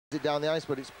it down the ice,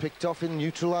 but it's picked off in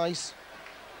neutral ice.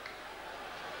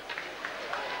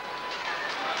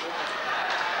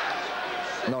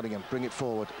 Nottingham bring it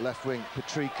forward, left wing,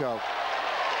 Patrico.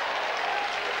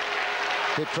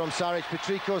 Hit from Sarich,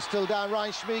 Patrico's still down,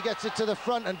 Ryan Schmee gets it to the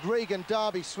front and Regan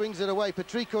Darby swings it away.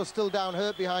 Patrico's still down,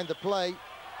 hurt behind the play.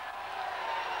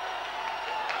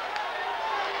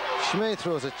 Schmee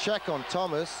throws a check on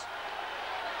Thomas.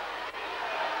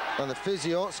 And the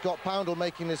physio, Scott Poundle,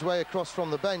 making his way across from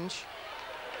the bench.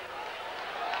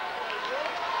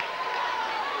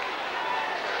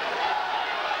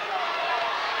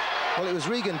 Well, it was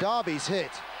Regan Darby's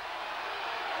hit.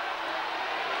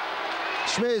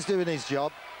 Schmeer's doing his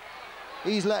job.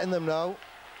 He's letting them know.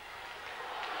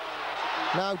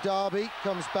 Now Darby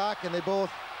comes back and they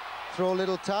both throw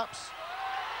little taps.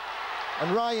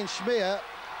 And Ryan Schmeer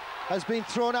has been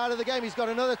thrown out of the game. He's got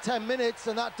another 10 minutes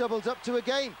and that doubles up to a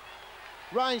game.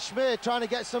 Ryan Schmeer, trying to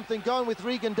get something going with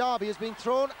Regan Darby, has been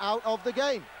thrown out of the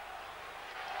game.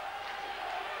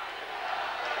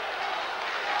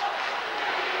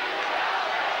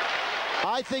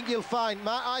 I think you'll find,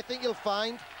 Matt,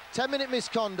 10-minute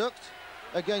misconduct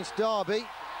against Darby.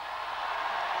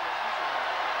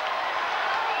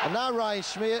 And now Ryan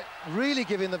Schmeer really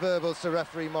giving the verbals to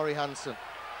referee Murray Hansen.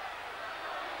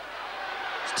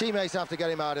 His teammates have to get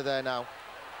him out of there now.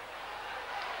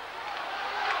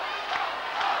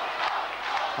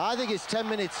 I think it's 10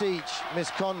 minutes each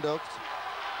misconduct.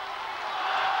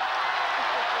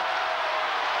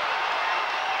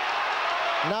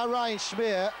 Now Ryan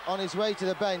Schmeer, on his way to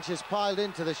the bench, has piled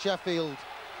into the Sheffield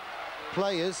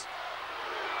players.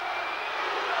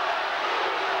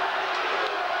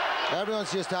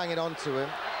 Everyone's just hanging on to him.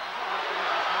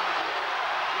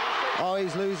 Oh,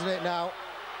 he's losing it now.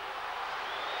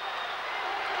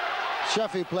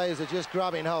 Sheffield players are just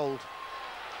grabbing hold.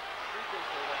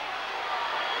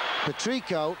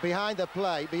 Patrico behind the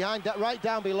play, behind that, right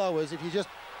down below us. If you just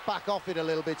back off it a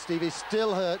little bit, Steve, he's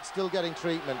still hurt, still getting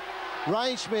treatment.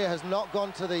 Ryan Schmeer has not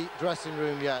gone to the dressing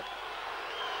room yet.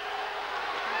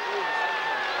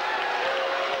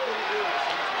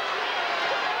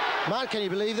 Matt, can you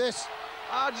believe this?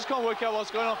 I just can't work out what's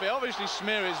going on here. Obviously,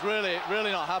 Schmeer is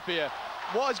really not happy here.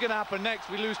 What is going to happen next?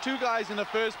 We lose 2 guys in the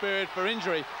first period for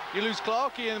injury. You lose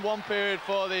Clarkey in 1 period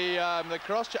for the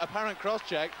apparent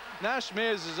cross-check. Now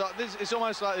Schmeer's it's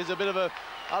almost like there's a bit of a,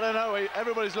 I don't know,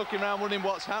 everybody's looking around wondering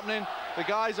what's happening. The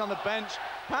guys on the bench.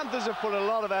 Panthers have put a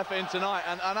lot of effort in tonight,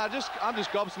 and I'm just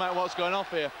gobsmacked what's going on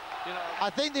here. You know, I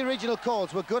think the original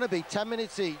calls were going to be 10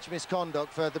 minutes each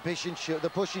misconduct for the push and shove.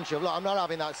 Look, I'm not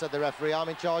having that, said the referee. I'm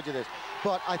in charge of this.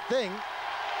 But I think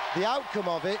the outcome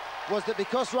of it was that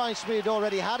because Ryan Schmeer had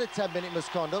already had a 10-minute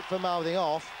misconduct for mouthing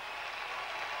off.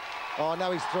 Oh,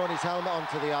 now he's thrown his helmet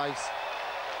onto the ice.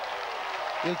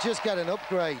 He'll just get an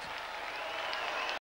upgrade.